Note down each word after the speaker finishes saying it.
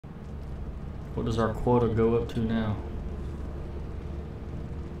What does our quota go up to now?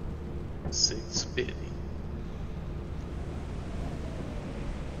 650.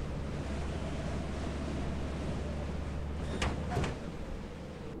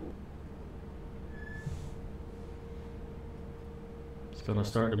 It's gonna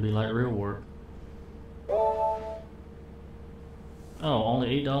start to be like real work. Oh,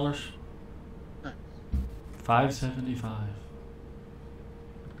 only $8? $5.75.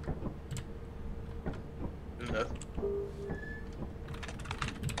 Nothing.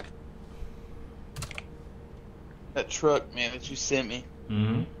 That truck, man, that you sent me.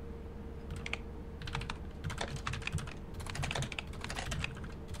 Mm-hmm.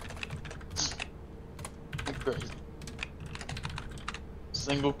 Crazy.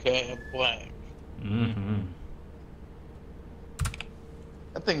 Single cab, black. Mm-hmm.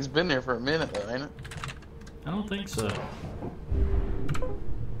 That thing's been there for a minute, though, ain't it? I don't think so.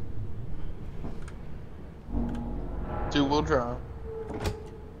 Two-wheel drive.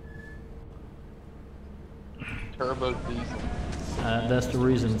 Turbo diesel. That's the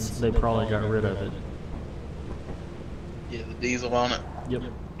reason they probably got rid of it. Yeah, the diesel on it. Yep.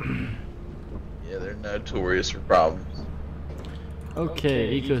 Yeah, they're notorious for problems.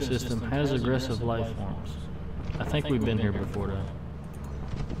 Okay, ecosystem has aggressive life forms. I think we've been here before, though.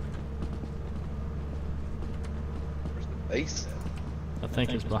 Where's the base at? I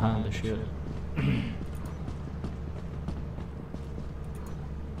think it's behind the ship.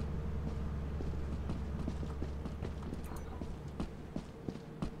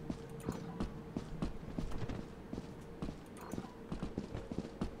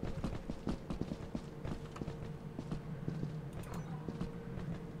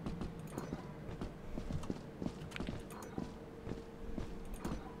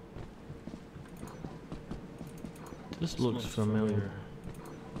 This looks familiar.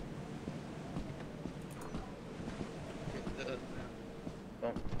 It does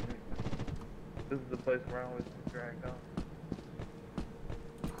now. This is the place where I always get dragged off.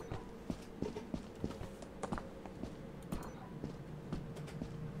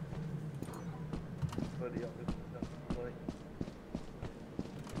 Buddy always puts up the plate.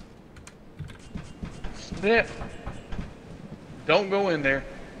 Snip! Don't go in there.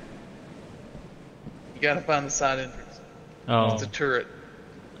 You gotta find the side entrance. Oh. It's a turret.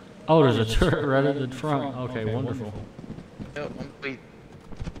 Oh, there's a turret right at the front. Okay, wonderful. Yep, I'm waiting.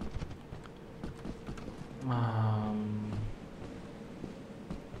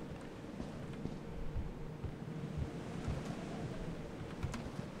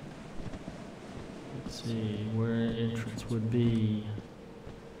 Let's see where entrance would be.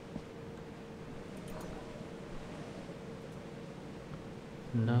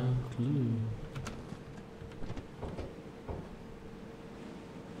 No clue.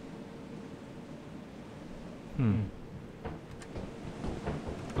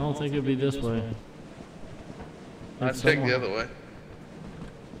 I don't think it'd be this way. I'd check the other way.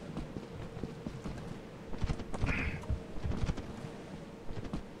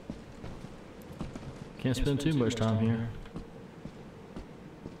 Can't spend too much time here.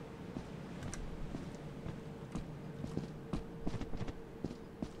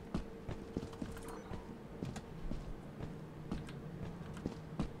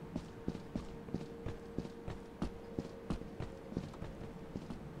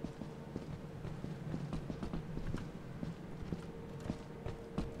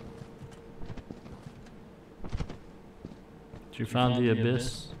 Did you find the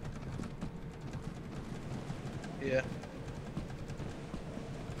abyss? Yeah.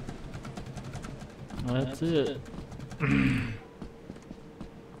 That's it.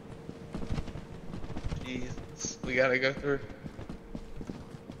 Jesus, we gotta go through.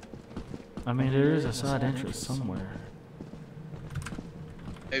 I mean, there is a side entrance somewhere.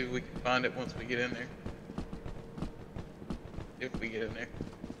 Maybe we can find it once we get in there. If we get in there.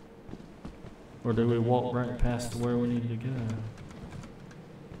 Or do we walk right past where we need to go?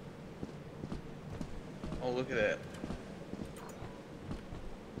 Oh, look at that.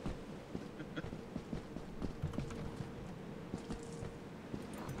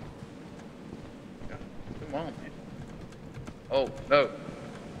 Come on, man. Oh, no.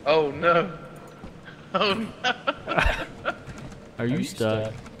 Oh, no. Oh, no. Are you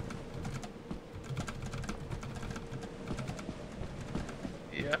stuck?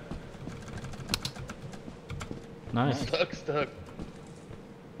 Yeah. Nice. Stuck.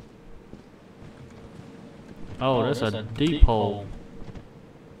 Oh, that's a deep hole.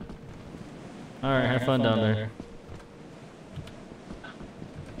 Alright, have fun down there.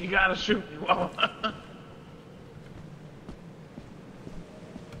 You gotta shoot me while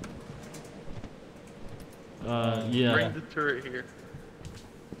Yeah. Bring the turret here.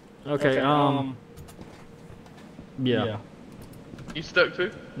 Okay, yeah. You stuck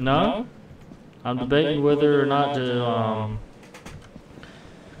too? No? I'm debating whether or not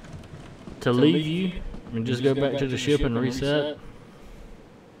to leave you and just go back to the ship and reset.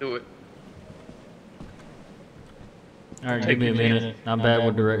 Do it. Alright, give me a minute. I'm bad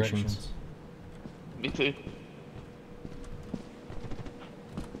with directions. Me too.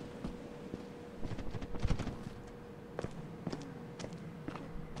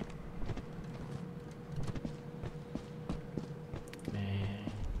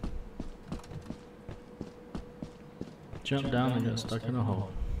 Jumped down and got stuck in a hole.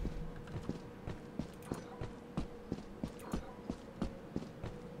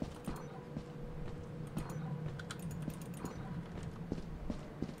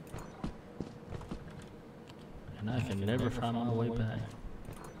 And I can never find my way back.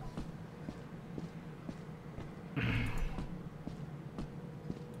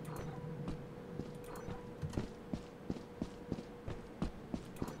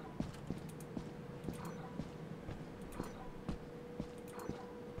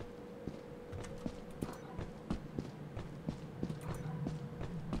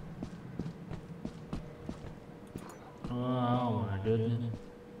 Oh my goodness.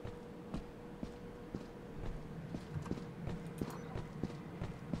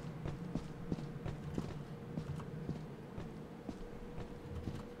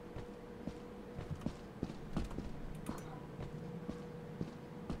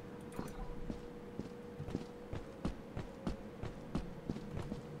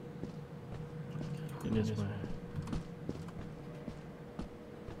 Get this way.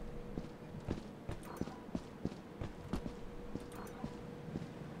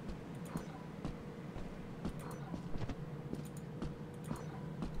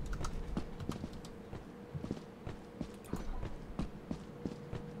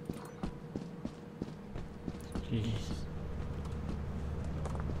 Jeez.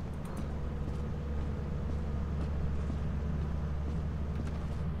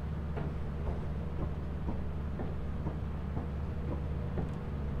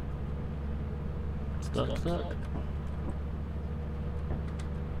 Stuck.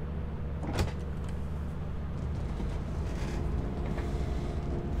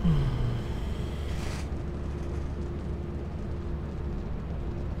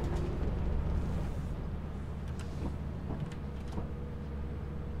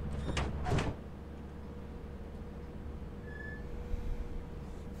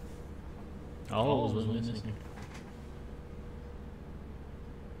 All was missing.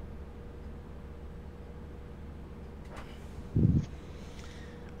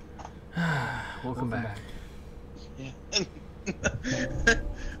 Welcome back. Yeah.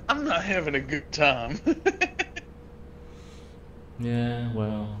 I'm not having a good time. Yeah,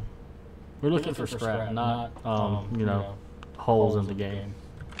 well, we're looking for scrap, not you know, holes in the game.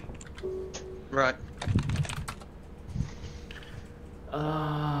 Right.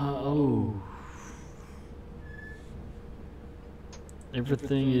 Oh.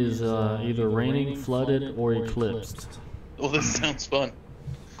 Everything is either raining, flooded, or eclipsed. Well, this sounds fun.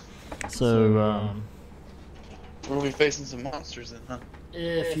 So, We'll be facing some monsters then, huh?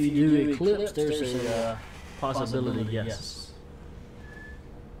 if you do eclipse, there's a possibility, yes.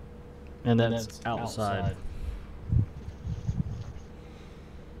 And that's outside.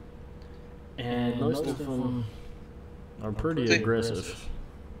 And most of them are pretty aggressive.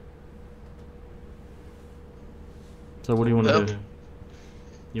 So what do you want to do?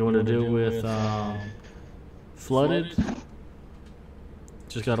 You want to deal with flooded?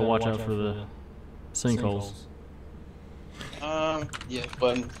 Just got to watch out for the sinkholes. Yeah,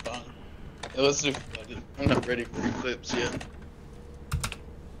 flooding's fine. Yeah, let's do flooded. I'm not ready for eclipse yet.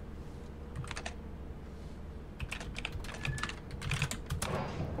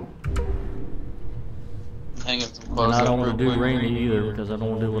 Hanging some And clothes I don't up want to real do quick. rainy either because I don't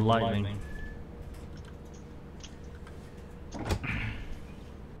want to deal with lightning.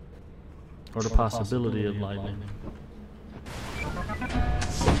 Or the possibility of lightning.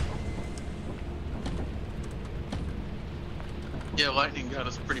 Yeah, lightning got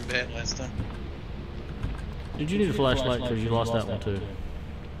us pretty bad last time. Did you need a flashlight because you lost that one too?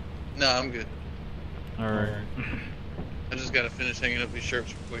 No, I'm good. Alright. I just gotta finish hanging up these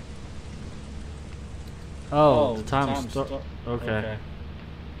shirts real quick. Oh, the time okay.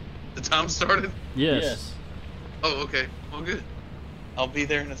 The time started? Yes. Oh, okay. Well, good. I'll be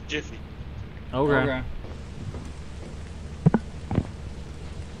there in a jiffy. Okay.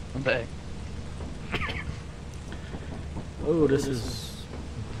 I'm back. Oh, this is...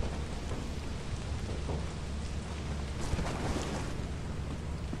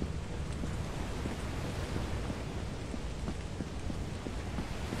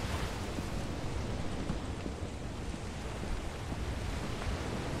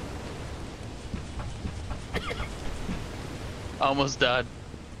 Almost died.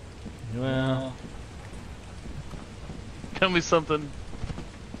 Well, Tell me something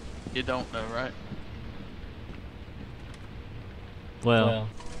you don't know, right? well,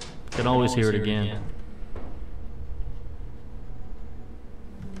 can always hear it again.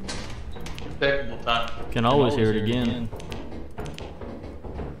 Impeccable time. Can always hear it again.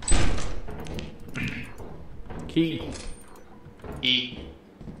 Key. E.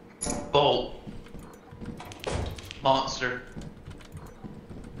 Bolt. Monster.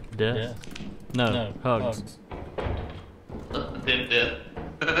 Death. No, hugs. Then death.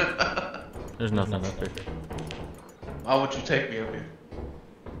 There's nothing up there. Why would you take me up here?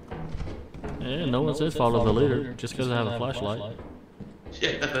 Yeah, no one says follow the leader just because I have a flashlight.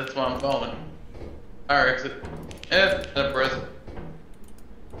 Yeah, that's why I'm calling. Our exit. Yeah, that present.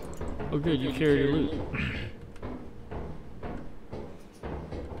 Oh good, you carry your loot.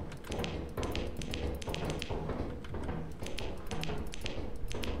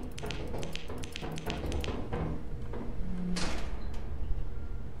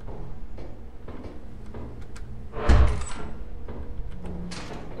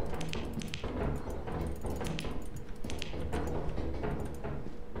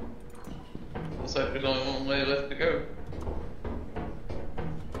 Looks like there's only one way left to go.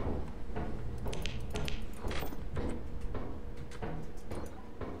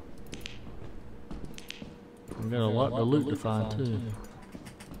 We got a lot of loot to find too.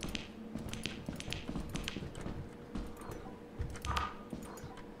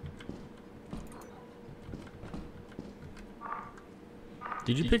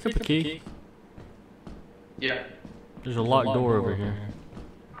 Did you pick up a key? Yeah. There's a locked door over here.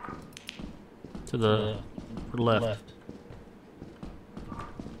 To the left.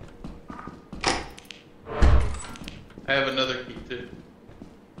 I have another key too.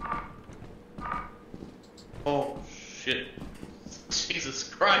 Oh shit. Jesus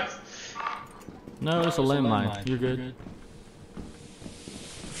Christ. No, it's a landmine. You're good.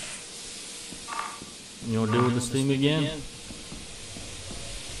 You wanna deal with this thing again?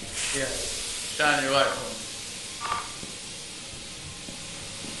 Yeah. Shine your light on me.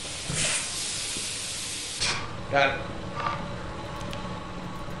 Got it.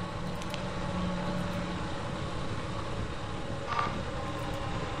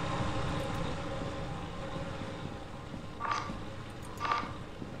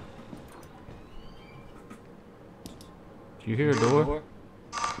 Do you hear a door?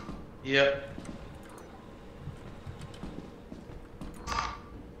 Yep.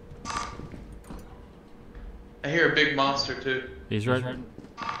 I hear a big monster too. He's right.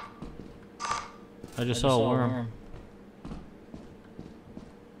 I just saw a worm.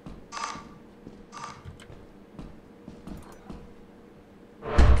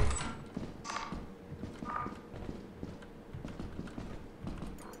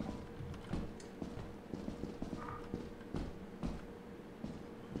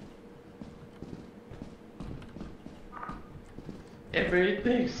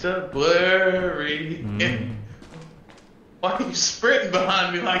 Everything's so blurry. Why are you sprinting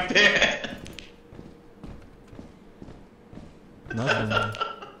behind me like that? Nothing.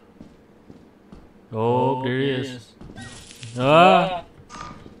 Oh, there he is. Ah!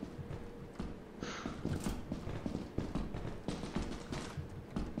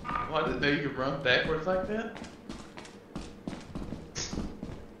 Why didn't you run backwards like that?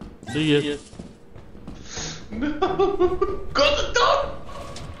 See ya. No! Go to the door!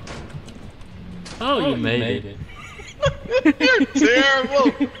 Oh, you made it. You're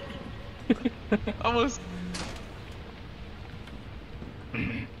terrible! Almost.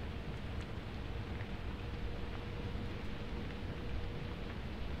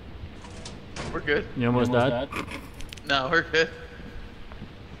 We're good. You almost died? No, we're good.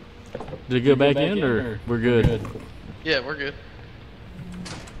 Did it go back in or we're good? Yeah, we're good.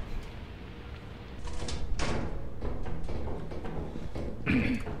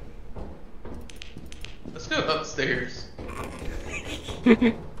 Let's go upstairs. Ooh,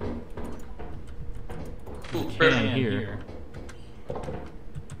 Can't hear.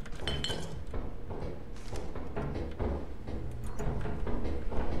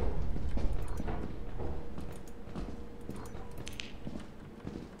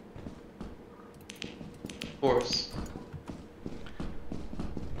 Of course.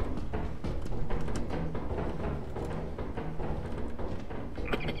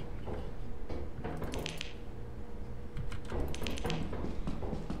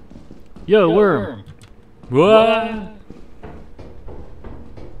 Yo, worm. What?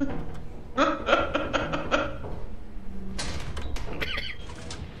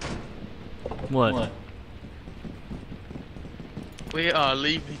 What? We are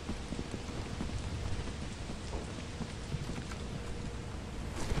leaving.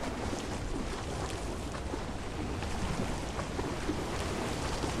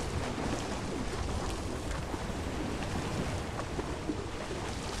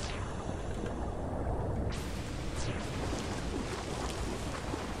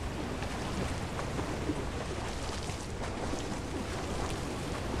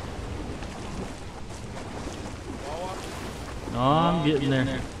 Oh, I'm getting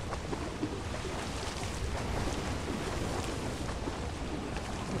there.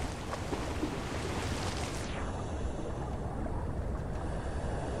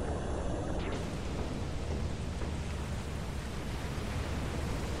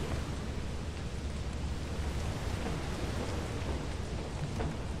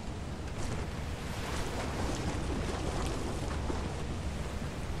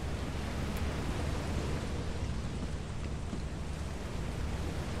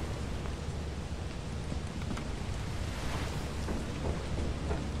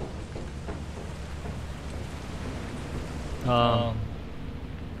 Oh,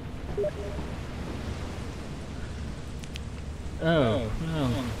 no.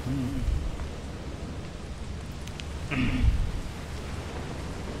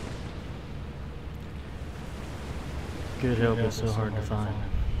 Good help is so hard to find.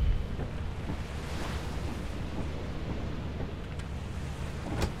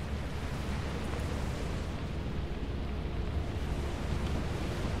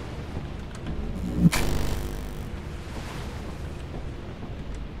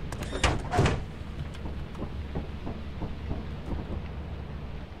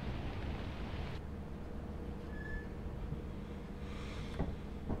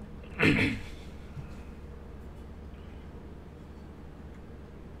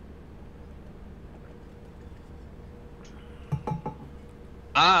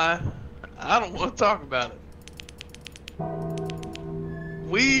 I don't want to talk about it.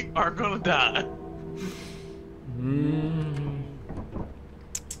 We are gonna die.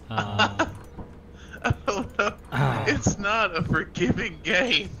 I don't know. It's not a forgiving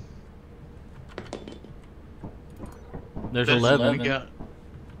game. There's That's 11. what we got.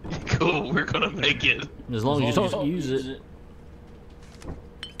 Cool, we're gonna make it. As long as you don't use it.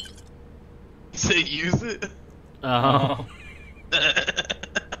 You say use it?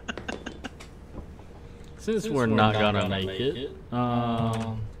 Since we're not gonna make it.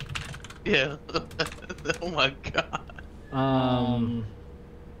 Yeah. Oh my god.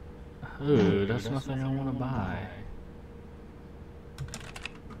 Ooh, that's nothing I want to buy.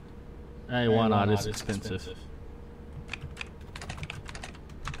 Hey, why not? It's expensive.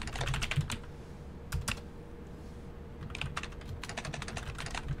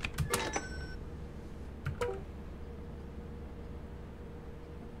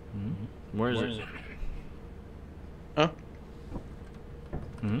 Where is it? Huh?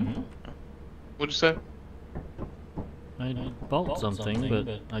 Hmm? What'd you say? I bought something,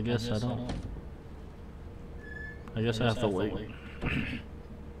 but I guess I don't. I guess I have to wait.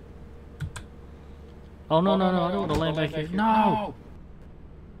 Oh, no, no, no, I don't want to land back here. No!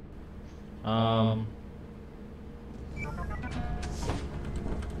 I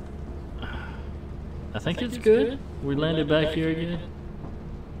think it's good. We landed back here again.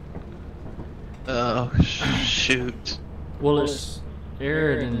 Oh, shoot. Well, it's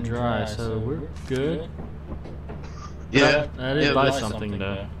arid and dry, so we're good. Yeah. I did buy something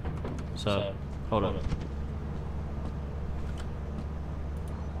though. So, hold on.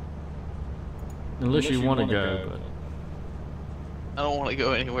 Unless you want to go, but I don't want to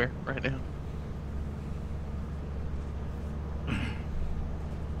go anywhere right now.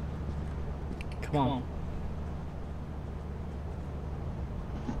 come on.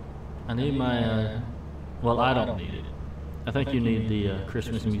 I need my, well, I don't need it. I think you need the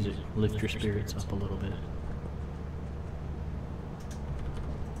Christmas music. Lift your spirits up a little bit.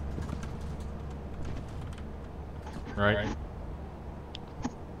 Right?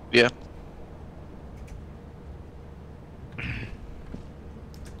 Yeah.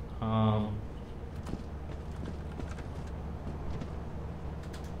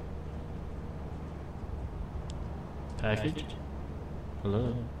 Package?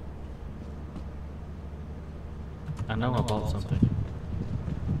 Hello? I know I bought something.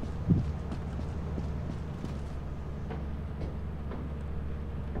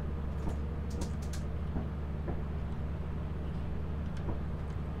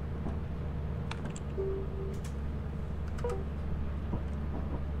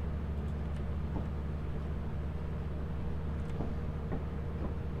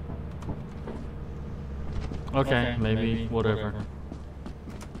 Okay, maybe whatever.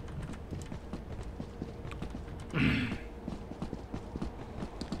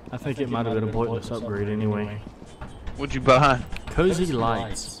 think it might have been a pointless upgrade anyway. What'd you buy? Cozy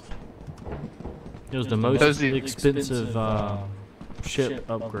Lights. It was the most Cozy. expensive ship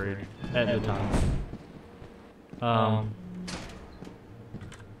upgrade at the time.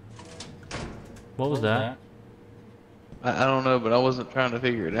 What was that? I don't know, but I wasn't trying to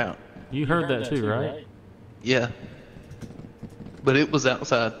figure it out. You heard that too, right? Yeah. But it was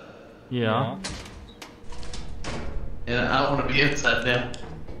outside. Yeah. And I want to be inside now.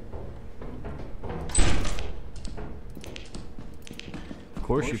 Of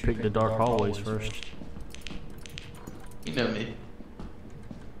course you picked the dark hallways first. You know me.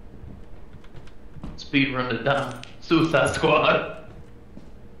 Speed run to die. Suicide Squad.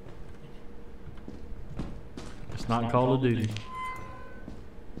 It's not Call of Duty.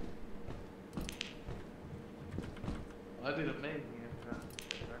 I did amazing.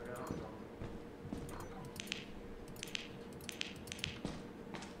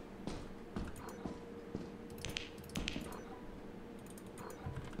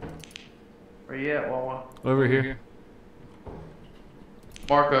 Where you at, Wawa? Over here.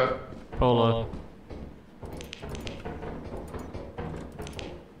 Marco. Polo.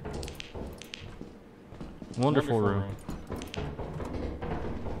 Wonderful room.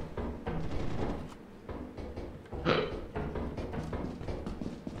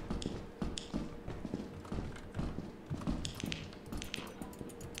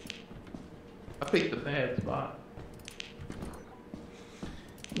 I picked the bad spot.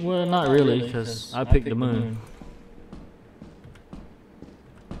 Well, not really, because I picked the moon.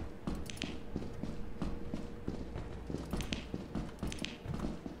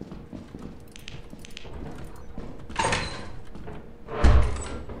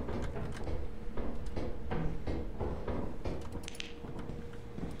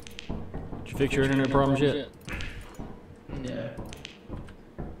 Did you fix your internet problems yet? No.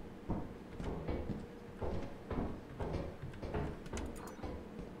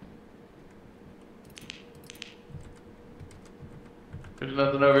 There's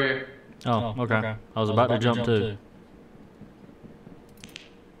nothing over here. Oh, okay. I was about to jump too.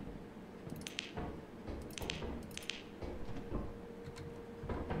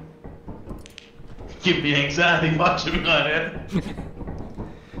 Give me anxiety watching me like that.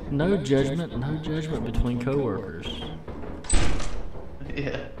 No judgment between coworkers.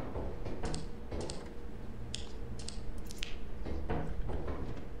 Yeah.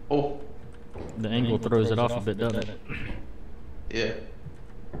 Oh. The angle throws it off a bit, doesn't it? Yeah.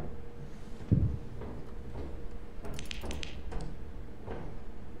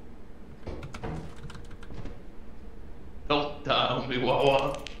 Don't die on me,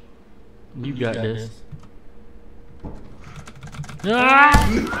 Wawa. You got this. Ah!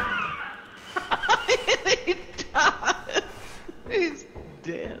 He died. He's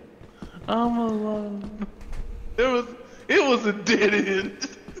dead. I'm alone. It was a dead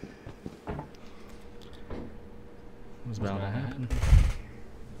end. What's about to happen?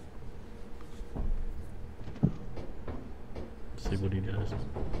 Let's see what he does.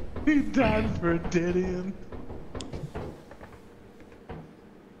 He died for a dead end.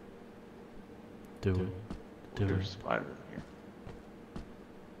 Do it. Do There's a it. spider in here.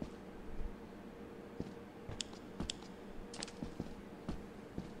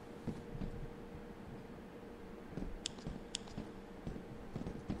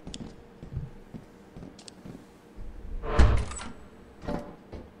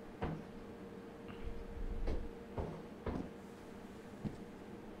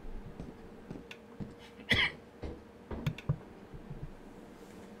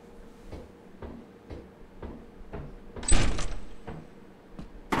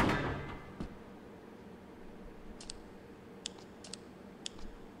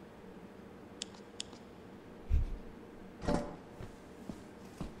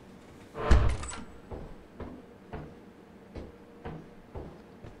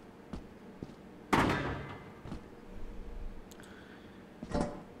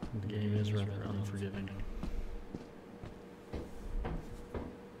 The game is rather unforgiving.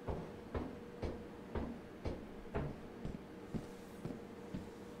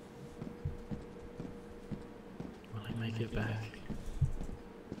 Will he make it back?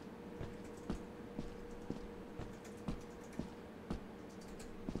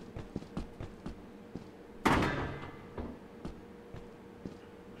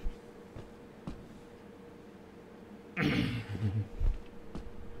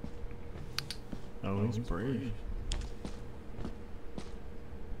 Oh, he's brave.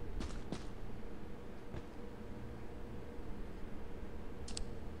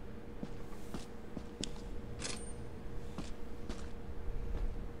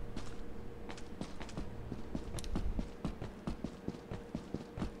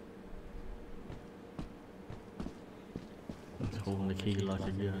 holding the key like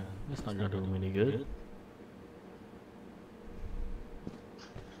a gun. That's not gonna do him any good.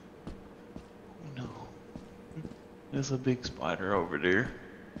 No. There's a big spider over there.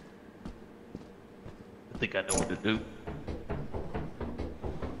 I think I know what to do.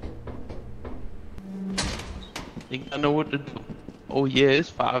 Think I know what to do. Oh yeah, it's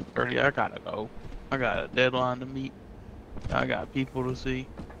 5:30. I gotta go. I got a deadline to meet. I got people to see.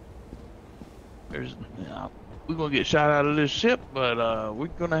 There's, we're gonna get shot out of this ship, but we're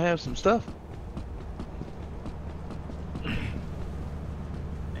gonna have some stuff.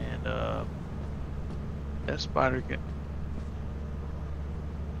 And that spider can.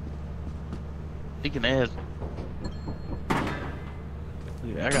 He can add.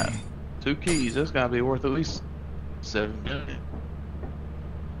 Yeah, I got 2 keys. That's gotta be worth at least 7 million.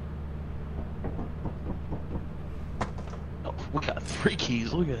 Oh, we got 3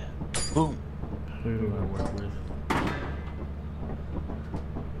 keys. Look at that. Boom. Who do I work with?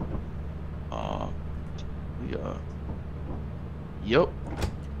 Yep.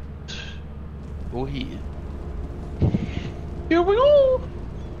 Go ahead. Here we go.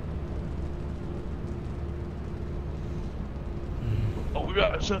 Oh, we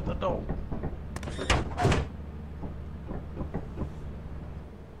gotta shut the door.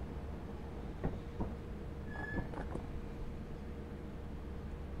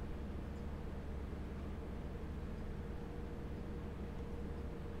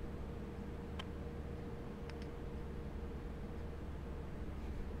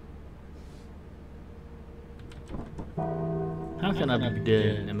 How can I be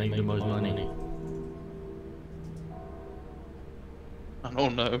dead and make the most money? I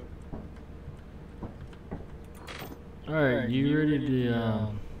don't know. Alright, you ready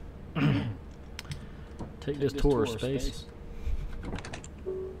to take this tour of space?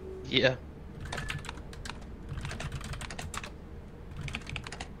 Yeah.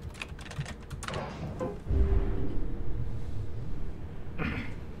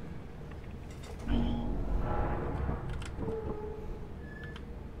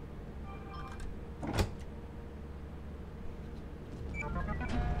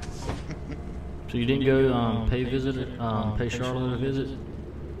 So you didn't go pay Charlotte a visit?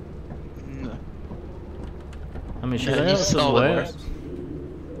 No. I mean, she's Yeah, out you saw somewhere. that,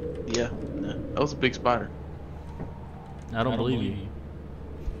 Yeah. No. That was a big spider. I don't believe you.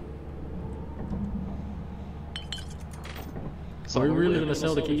 So are we really gonna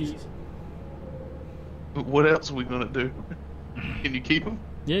sell the keys? What else are we gonna do? Can you keep them?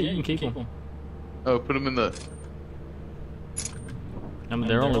 Yeah, you can keep them. Oh, put them in the. I mean,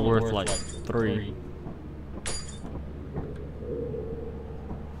 they're only worth like 3.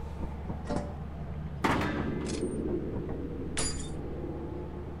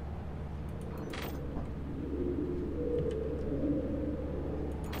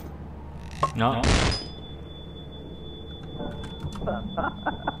 No.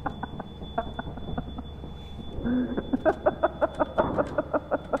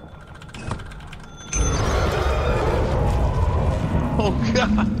 Oh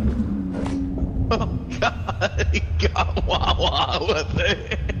God! Oh God! He got Wawa with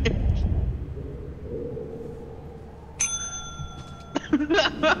it.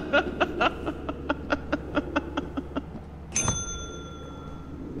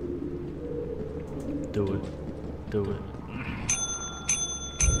 Do it. Do it.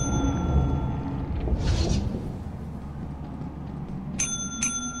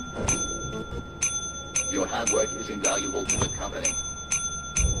 Your hard work is invaluable to the company.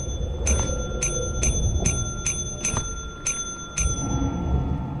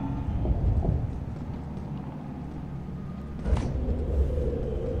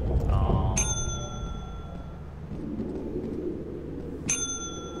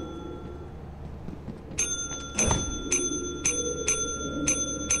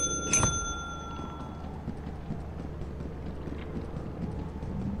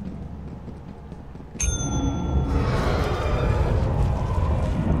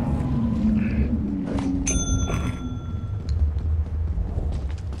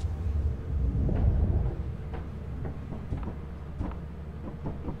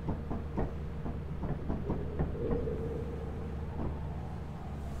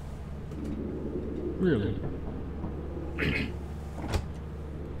 Really?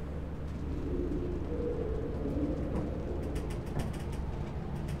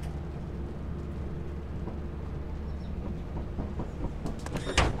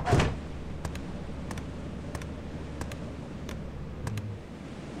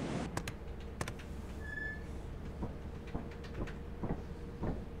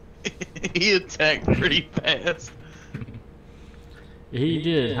 He attacked pretty fast. He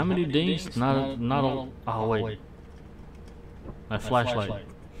did. How many dings? Not a. Oh wait. My flashlight.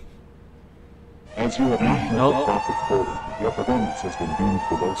 As you have not met Nope. the profit quota, your performance has been deemed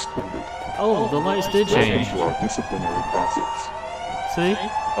below standard. Oh, the lights did change. Welcome to our disciplinary process. See?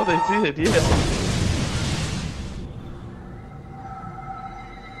 Oh, they did, yeah.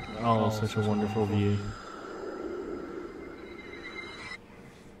 Oh, such a wonderful view.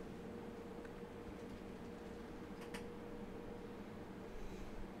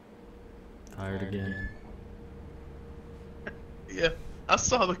 Fired again. Yeah, I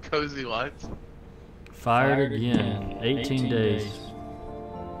saw the cozy lights. Fired again. 18 days.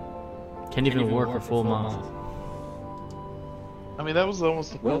 Can't even work a full month. I mean, that was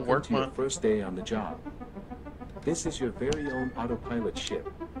almost a full Welcome work to your month. first day on the job. This is your very own autopilot ship,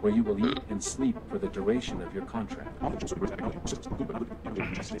 where you will eat and sleep for the duration of your contract.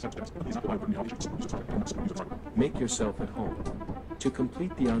 Make yourself at home. To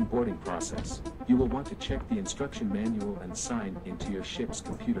complete the onboarding process, you will want to check the instruction manual and sign into your ship's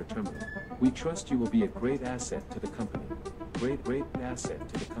computer terminal. We trust you will be a great asset to the company. Great asset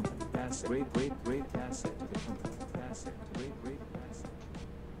to the company. Asset. Great asset to the company. Asset. Great asset.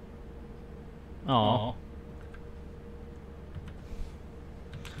 Aw.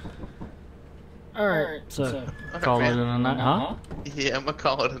 Alright, so call it a night, huh? Yeah, I'm gonna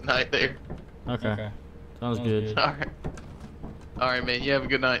call it a night there. Okay. Sounds good. Alright. Alright, man, you have a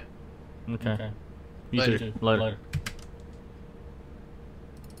good night. Okay. You Later. too. Later.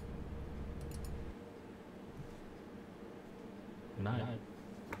 Good night.